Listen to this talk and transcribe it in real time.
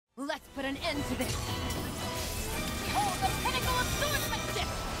put an end to this. Behold the pinnacle of swordsmanship!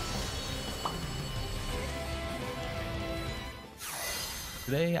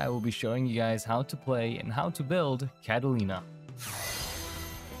 Today I will be showing you guys how to play and how to build Katalina.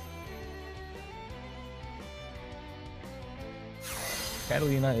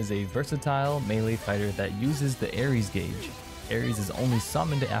 Katalina is a versatile melee fighter that uses the Ares gauge. Ares is only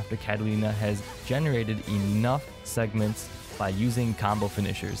summoned after Katalina has generated enough segments by using combo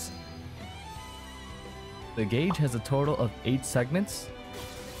finishers. The gauge has a total of 8 segments,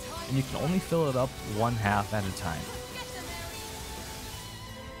 and you can only fill it up 1/2 at a time.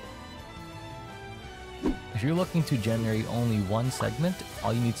 If you're looking to generate only one segment,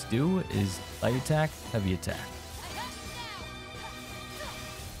 all you need to do is light attack, heavy attack.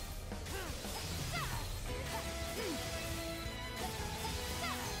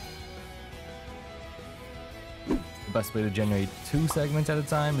 The best way to generate 2 segments at a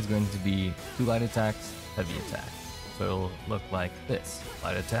time is going to be 2 light attacks, heavy attack. So it'll look like this: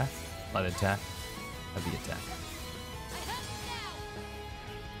 light attack, heavy attack.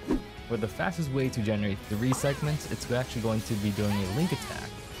 For the fastest way to generate 3 segments, it's actually going to be doing a link attack,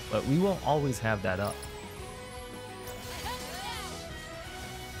 but we won't always have that up.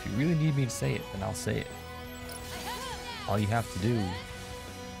 If you really need me to say it, then I'll say it. All you have to do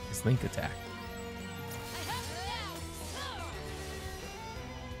is link attack.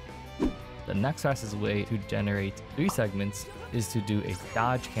 The next fastest way to generate 3 segments is to do a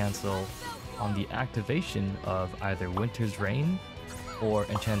dodge cancel on the activation of either Winter's Reign or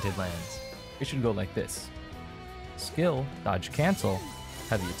Enchanted Lands. It should go like this: skill, dodge cancel,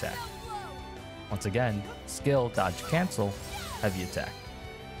 heavy attack. Once again, skill, dodge cancel, heavy attack.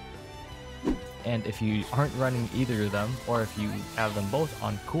 And if you aren't running either of them, or if you have them both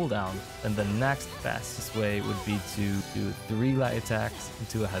on cooldown, then the next fastest way would be to do 3 light attacks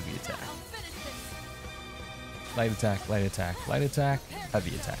into a heavy attack. Light attack, light attack, light attack,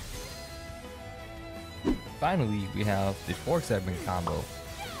 heavy attack. Finally, we have the 4 segment combo: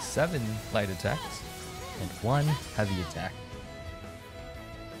 7 light attacks and 1 heavy attack.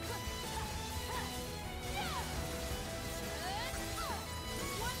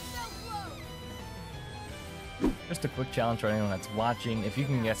 Just a quick challenge for anyone that's watching: if you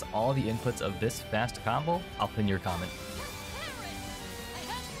can guess all the inputs of this fast combo, I'll pin your comment.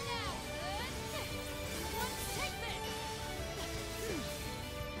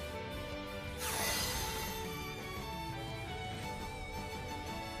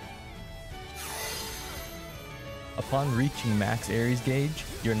 Upon reaching max Ares gauge,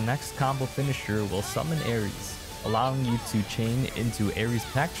 your next combo finisher will summon Ares, allowing you to chain into Ares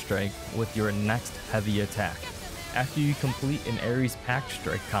Pact Strike with your next heavy attack. After you complete an Ares Pact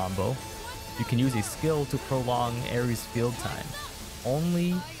Strike combo, you can use a skill to prolong Ares field time.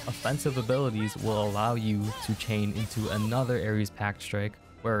 Only offensive abilities will allow you to chain into another Ares Pact Strike,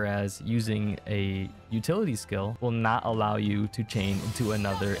 whereas using a utility skill will not allow you to chain into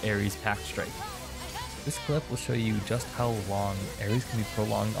another Ares Pact Strike. This clip will show you just how long Ares can be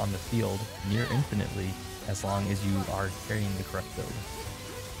prolonged on the field near infinitely, as long as you are carrying the correct build.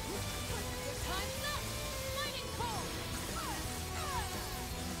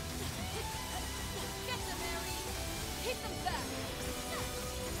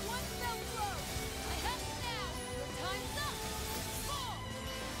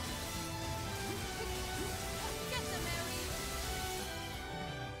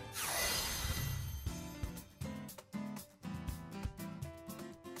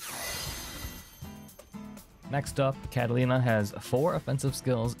 Next up, Katalina has 4 offensive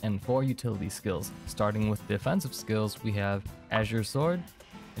skills and 4 utility skills. Starting with the offensive skills, we have Azure Sword,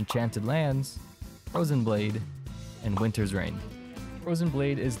 Enchanted Lands, Frozen Blade, and Winter's Reign. Frozen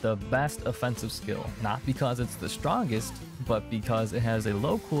Blade is the best offensive skill, not because it's the strongest, but because it has a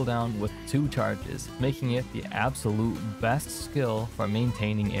low cooldown with 2 charges, making it the absolute best skill for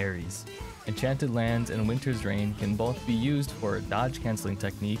maintaining Ares. Enchanted Lands and Winter's Reign can both be used for a dodge canceling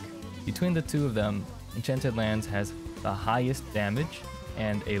technique. Between the 2 of them, Enchanted Lands has the highest damage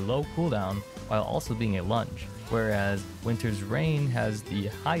and a low cooldown while also being a lunge, whereas Winter's Reign has the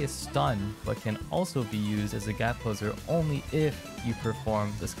highest stun but can also be used as a gap closer only if you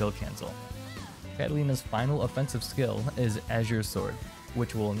perform the skill cancel. Katalina's final offensive skill is Azure Sword,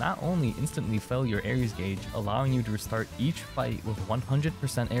 which will not only instantly fill your Ares gauge, allowing you to restart each fight with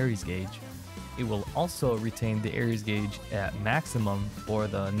 100% Ares gauge, it will also retain the Ares gauge at maximum for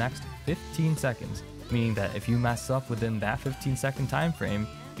the next 15 seconds, meaning that if you mess up within that 15-second time frame,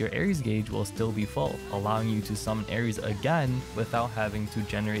 your Ares gauge will still be full, allowing you to summon Ares again without having to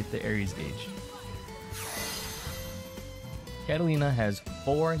generate the Ares gauge. Katalina has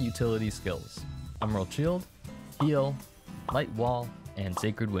 4 utility skills: Emerald Shield, Heal, Light Wall, and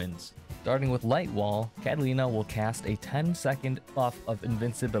Sacred Winds. Starting with Light Wall, Katalina will cast a 10-second buff of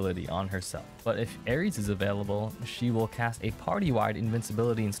invincibility on herself. But if Ares is available, she will cast a party-wide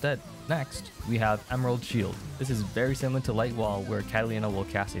invincibility instead. Next, we have Emerald Shield. This is very similar to Light Wall, where Katalina will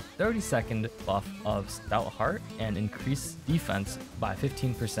cast a 30-second buff of Stout Heart and increase defense by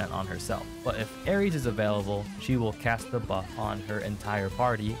 15% on herself. But if Ares is available, she will cast the buff on her entire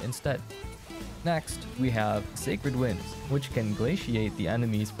party instead. Next, we have Sacred Winds, which can glaciate the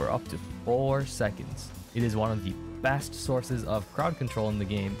enemies for up to 4 seconds. It is one of the best sources of crowd control in the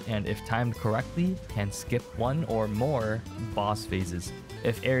game, and if timed correctly, can skip 1 or more boss phases.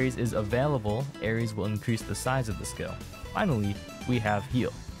 If Ares is available, Ares will increase the size of the skill. Finally, we have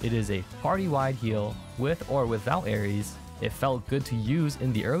Heal. It is a party-wide heal with or without Ares. It felt good to use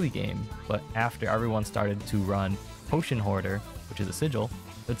in the early game, but after everyone started to run Potion Hoarder, which is a sigil,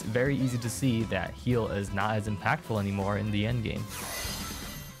 it's very easy to see that heal is not as impactful anymore in the end game.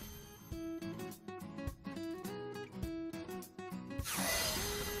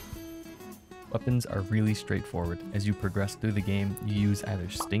 Weapons are really straightforward. As you progress through the game, you use either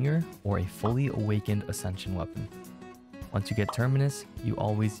Stinger or a fully awakened Ascension weapon. Once you get Terminus, you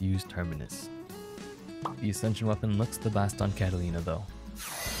always use Terminus. The Ascension weapon looks the best on Katalina though.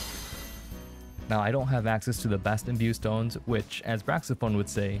 Now, I don't have access to the best Imbue stones, which, as Braxophone would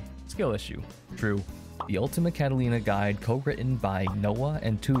say, skill issue. True. The Ultimate Katalina guide, co-written by Noah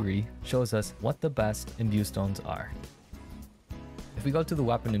and Turi, shows us what the best Imbue stones are. If we go to the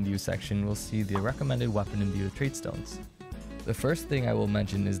Weapon Imbue section, we'll see the recommended Weapon Imbue trait stones. The first thing I will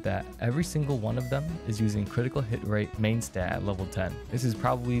mention is that every single one of them is using critical hit rate main stat at level 10. This is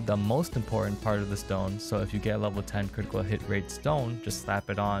probably the most important part of the stone, so if you get a level 10 critical hit rate stone, just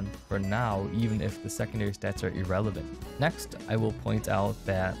slap it on for now, even if the secondary stats are irrelevant. Next, I will point out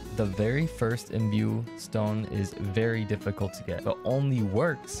that the very first Imbue stone is very difficult to get, but only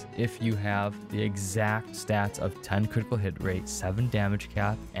works if you have the exact stats of 10 critical hit rate, 7 damage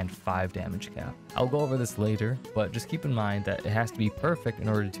cap, and 5 damage cap. I'll go over this later, but just keep in mind that it has to be perfect in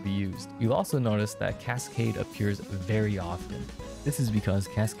order to be used. You'll also notice that Cascade appears very often. This is because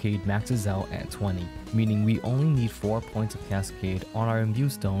Cascade maxes out at 20, meaning we only need 4 points of Cascade on our Imbue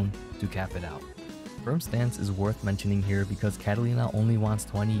stone to cap it out. Firm Stance is worth mentioning here because Katalina only wants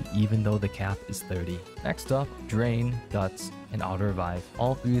 20 even though the cap is 30. Next up, Drain, Guts, and Auto Revive.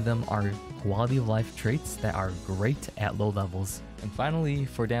 All 3 of them are quality of life traits that are great at low levels. And finally,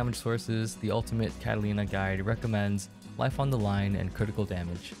 for damage sources, the Ultimate Katalina guide recommends Life on the Line and critical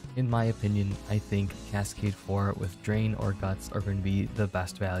damage. In my opinion, I think Cascade 4 with Drain or Guts are going to be the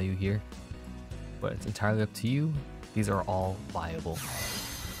best value here. But it's entirely up to you. These are all viable.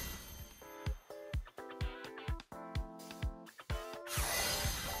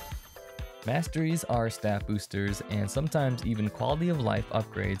 Masteries are stat boosters and sometimes even quality of life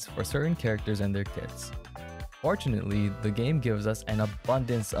upgrades for certain characters and their kits. Fortunately, the game gives us an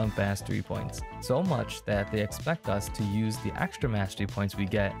abundance of mastery points, so much that they expect us to use the extra mastery points we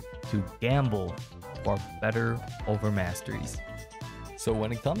get to gamble for better over masteries. So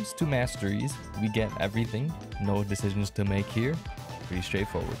when it comes to masteries, we get everything, no decisions to make here, pretty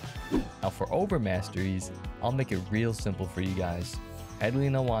straightforward. Now for over masteries, I'll make it real simple for you guys.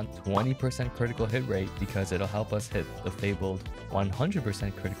 Katalina wants 20% critical hit rate because it'll help us hit the fabled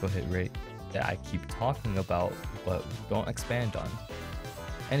 100% critical hit rate that I keep talking about but don't expand on.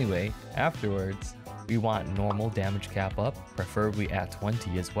 Anyway, afterwards, we want normal damage cap up, preferably at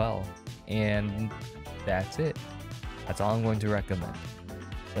 20 as well. And that's it. That's all I'm going to recommend.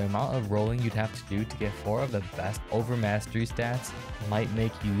 The amount of rolling you'd have to do to get 4 of the best over mastery stats might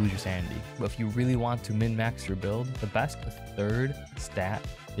make you lose your sanity. But if you really want to min-max your build, the best 3rd stat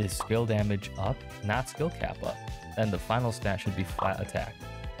is skill damage up, not skill cap up. Then the final stat should be flat attack.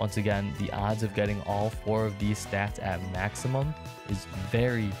 Once again, the odds of getting all 4 of these stats at maximum is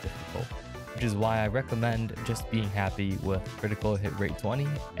very difficult, which is why I recommend just being happy with critical hit rate 20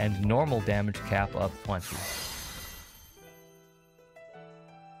 and normal damage cap up 20.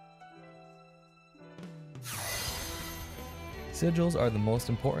 Sigils are the most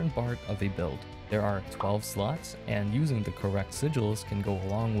important part of a build. There are 12 slots, and using the correct sigils can go a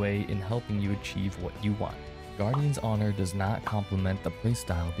long way in helping you achieve what you want. Guardian's Honor does not complement the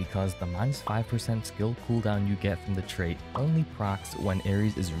playstyle because the -5% skill cooldown you get from the trait only procs when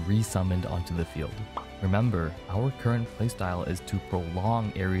Ares is resummoned onto the field. Remember, our current playstyle is to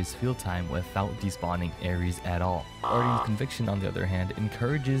prolong Ares field time without despawning Ares at all. Guardian's Conviction, on the other hand,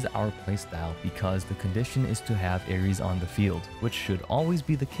 encourages our playstyle because the condition is to have Ares on the field, which should always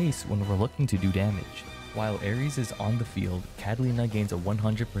be the case when we're looking to do damage. While Ares is on the field, Katalina gains a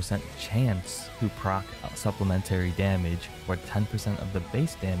 100% chance to proc supplementary damage for 10% of the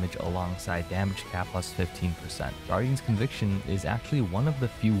base damage alongside damage cap plus 15%. Guardian's Conviction is actually one of the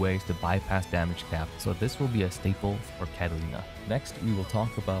few ways to bypass damage cap, so this will be a staple for Katalina. Next, we will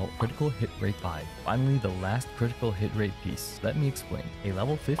talk about critical hit rate 5. Finally, the last critical hit rate piece. Let me explain. A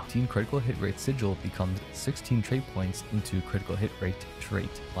level 15 critical hit rate sigil becomes 16 trait points into critical hit rate trait,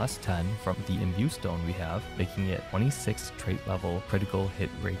 plus 10 from the Imbue stone we have, making it 26 trait level critical hit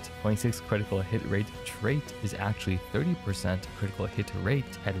rate. 26 critical hit rate trait is actually 30% critical hit rate.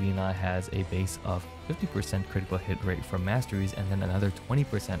 Katalina has a base of 50% critical hit rate from Masteries and then another 20%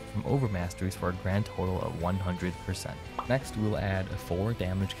 from Over-Masteries for a grand total of 100%. Next, we'll add 4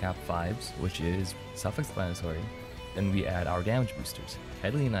 damage cap 5s, which is self-explanatory. Then we add our damage boosters.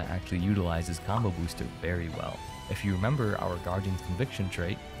 Katalina actually utilizes combo booster very well. If you remember our Guardian's Conviction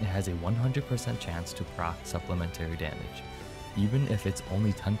trait, it has a 100% chance to proc supplementary damage. Even if it's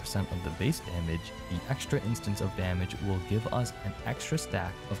only 10% of the base damage, the extra instance of damage will give us an extra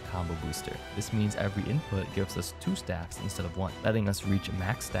stack of combo booster. This means every input gives us 2 stacks instead of 1, letting us reach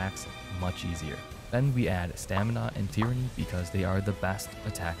max stacks much easier. Then we add Stamina and Tyranny because they are the best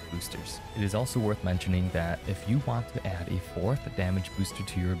attack boosters. It is also worth mentioning that if you want to add a 4th damage booster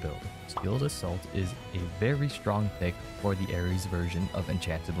to your build, Skilled Assault is a very strong pick for the Ares version of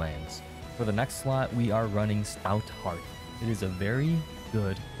Enchanted Lands. For the next slot, we are running Stout Heart. It is a very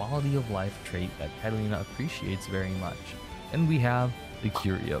good quality of life trait that Katalina appreciates very much. And we have the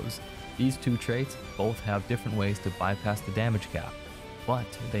Curios. These 2 traits both have different ways to bypass the damage cap, but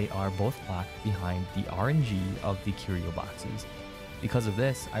they are both locked behind the RNG of the Curio boxes. Because of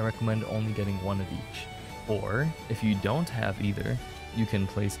this, I recommend only getting 1 of each. Or, if you don't have either, you can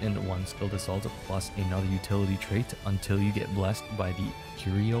place in 1 Skilled Assault plus another utility trait until you get blessed by the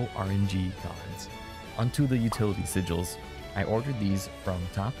Curio RNG cards. Onto the utility sigils. I ordered these from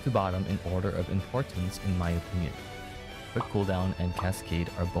top to bottom in order of importance in my opinion. Quick Cooldown and Cascade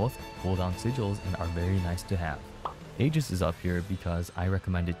are both cooldown sigils and are very nice to have. Aegis is up here because I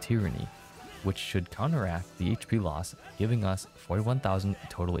recommended Tyranny, which should counteract the HP loss, giving us 41,000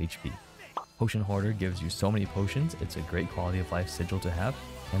 total HP. Potion Hoarder gives you so many potions, it's a great quality of life sigil to have.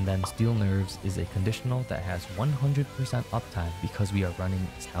 And then Steel Nerves is a conditional that has 100% uptime because we are running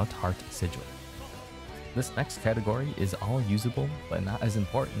Stout Heart sigil. This next category is all usable, but not as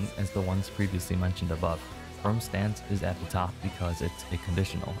important as the ones previously mentioned above. Firm Stance is at the top because it's a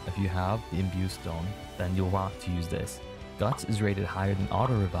conditional. If you have the Imbue stone, then you'll want to use this. Guts is rated higher than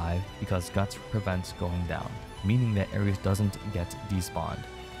Auto Revive because Guts prevents going down, meaning that Ares doesn't get despawned,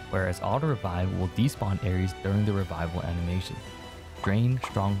 whereas Auto Revive will despawn Ares during the revival animation. Drain,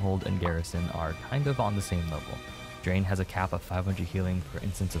 Stronghold, and Garrison are kind of on the same level. Drain has a cap of 500 healing per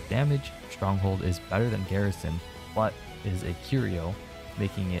instance of damage. Stronghold is better than Garrison, but is a curio,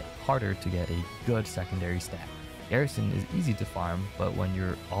 making it harder to get a good secondary stack. Garrison is easy to farm, but when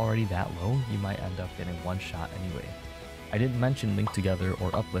you're already that low, you might end up getting one shot anyway. I didn't mention Link Together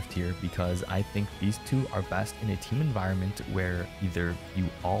or Uplift here because I think these 2 are best in a team environment where either you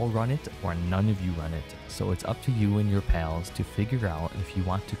all run it or none of you run it, so it's up to you and your pals to figure out if you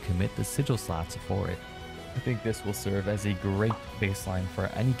want to commit the sigil slots for it. I think this will serve as a great baseline for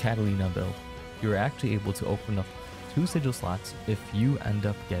any Katalina build. You're actually able to open up 2 sigil slots if you end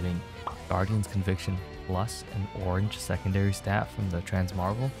up getting Guardian's Conviction plus an orange secondary stat from the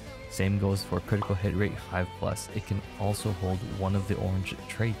Transmarvel. Same goes for critical hit rate 5+. It can also hold one of the orange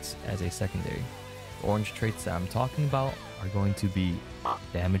traits as a secondary. The orange traits that I'm talking about are going to be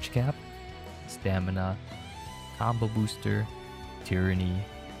Damage Cap, Stamina, Combo Booster, Tyranny,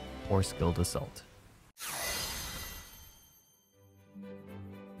 or Skilled Assault.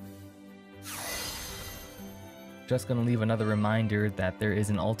 Just gonna leave another reminder that there is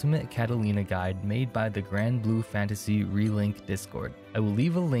an Ultimate Katalina guide made by the Granblue Fantasy Relink Discord. I will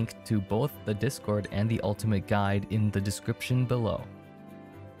leave a link to both the Discord and the Ultimate Guide in the description below.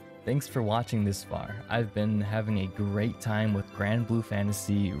 Thanks for watching this far. I've been having a great time with Granblue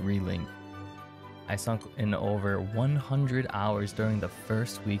Fantasy Relink. I sunk in over 100 hours during the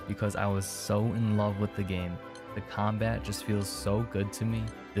first week because I was so in love with the game. The combat just feels so good to me.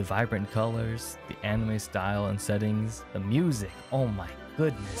 The vibrant colors, the anime style and settings, the music, oh my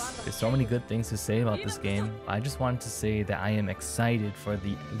goodness. There's so many good things to say about this game. I just wanted to say that I am excited for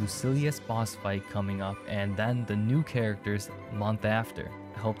the Lucilius boss fight coming up and then the new characters a month after.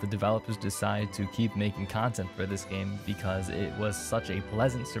 I hope the developers decide to keep making content for this game because it was such a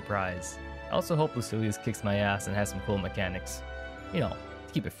pleasant surprise. I also hope Lucilius kicks my ass and has some cool mechanics. You know,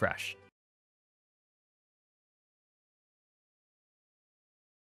 to keep it fresh.